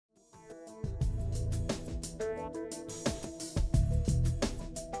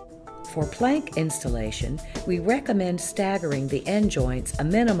For plank installation, we recommend staggering the end joints a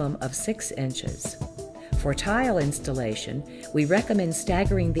minimum of 6 inches. For tile installation, we recommend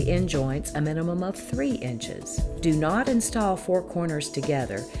staggering the end joints a minimum of 3 inches. Do not install 4 corners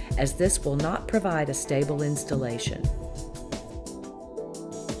together, as this will not provide a stable installation.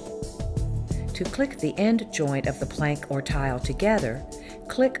 To click the end joint of the plank or tile together,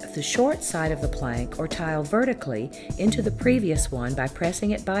 click the short side of the plank or tile vertically into the previous one by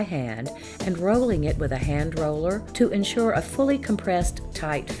pressing it by hand and rolling it with a hand roller to ensure a fully compressed,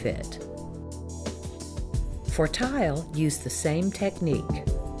 tight fit. For tile, use the same technique.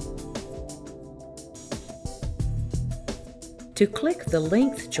 To click the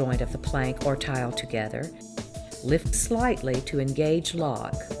length joint of the plank or tile together, lift slightly to engage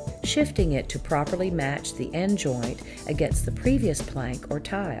lock, shifting it to properly match the end joint against the previous plank or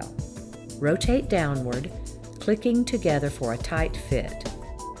tile. Rotate downward, clicking together for a tight fit.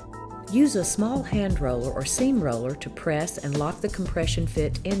 Use a small hand roller or seam roller to press and lock the compression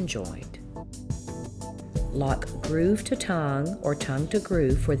fit end joint. Lock groove to tongue or tongue to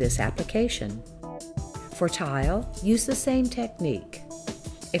groove for this application. For tile, use the same technique.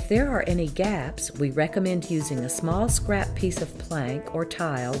 If there are any gaps, we recommend using a small scrap piece of plank or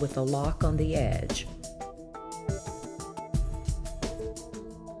tile with a lock on the edge.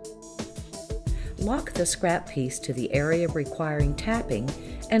 Lock the scrap piece to the area requiring tapping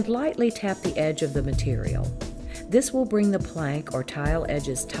and lightly tap the edge of the material. This will bring the plank or tile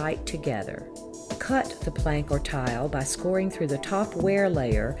edges tight together. Cut the plank or tile by scoring through the top wear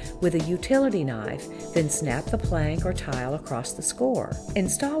layer with a utility knife, then snap the plank or tile across the score.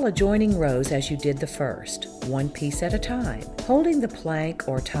 Install adjoining rows as you did the first, one piece at a time. Holding the plank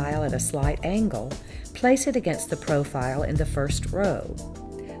or tile at a slight angle, place it against the profile in the first row.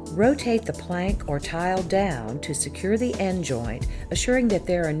 Rotate the plank or tile down to secure the end joint, assuring that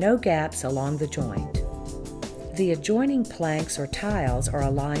there are no gaps along the joint. The adjoining planks or tiles are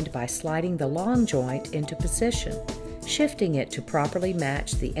aligned by sliding the long joint into position, shifting it to properly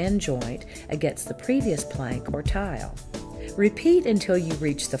match the end joint against the previous plank or tile. Repeat until you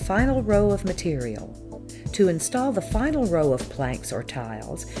reach the final row of material. To install the final row of planks or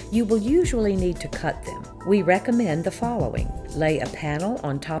tiles, you will usually need to cut them. We recommend the following. Lay a panel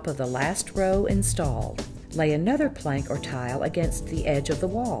on top of the last row installed. Lay another plank or tile against the edge of the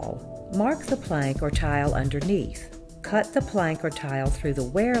wall. Mark the plank or tile underneath. Cut the plank or tile through the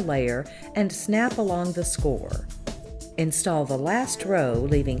wear layer and snap along the score. Install the last row,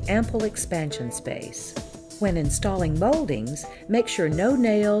 leaving ample expansion space. When installing moldings, make sure no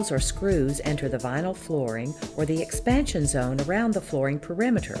nails or screws enter the vinyl flooring or the expansion zone around the flooring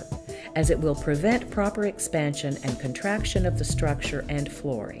perimeter, as it will prevent proper expansion and contraction of the structure and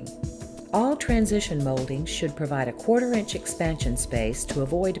flooring. All transition moldings should provide a 1/4 inch expansion space to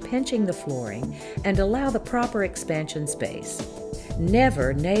avoid pinching the flooring and allow the proper expansion space.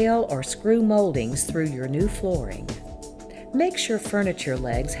 Never nail or screw moldings through your new flooring. Make sure furniture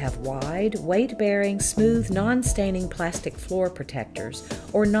legs have wide, weight-bearing, smooth, non-staining plastic floor protectors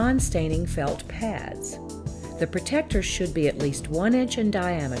or non-staining felt pads. The protectors should be at least 1 inch in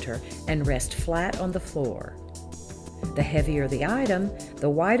diameter and rest flat on the floor. The heavier the item, the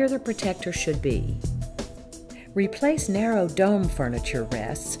wider the protector should be. Replace narrow dome furniture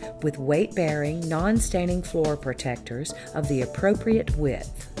rests with weight-bearing, non-staining floor protectors of the appropriate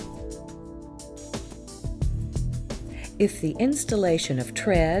width. If the installation of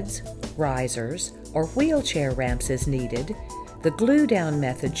treads, risers, or wheelchair ramps is needed, the glue-down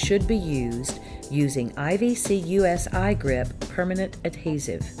method should be used using IVC US I-Grip permanent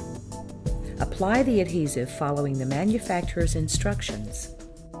adhesive. Apply the adhesive following the manufacturer's instructions.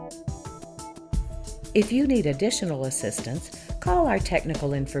 If you need additional assistance, call our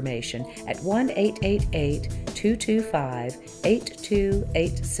technical information at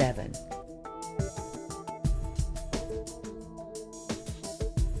 1-888-225-8287.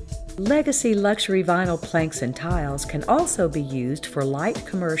 Legacy luxury vinyl planks and tiles can also be used for light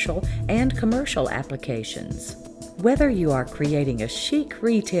commercial and commercial applications. Whether you are creating a chic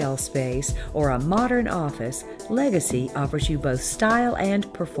retail space or a modern office, Legacy offers you both style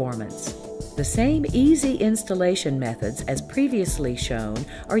and performance. The same easy installation methods as previously shown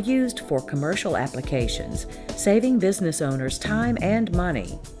are used for commercial applications, saving business owners time and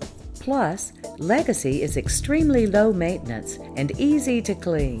money. Plus, Legacy is extremely low maintenance and easy to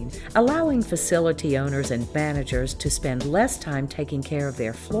clean, allowing facility owners and managers to spend less time taking care of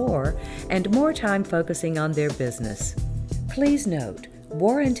their floor and more time focusing on their business. Please note,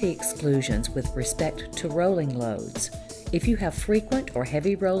 warranty exclusions with respect to rolling loads. If you have frequent or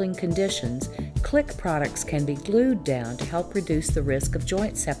heavy rolling conditions, click products can be glued down to help reduce the risk of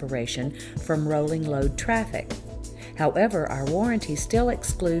joint separation from rolling load traffic. However, our warranty still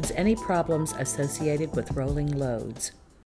excludes any problems associated with rolling loads.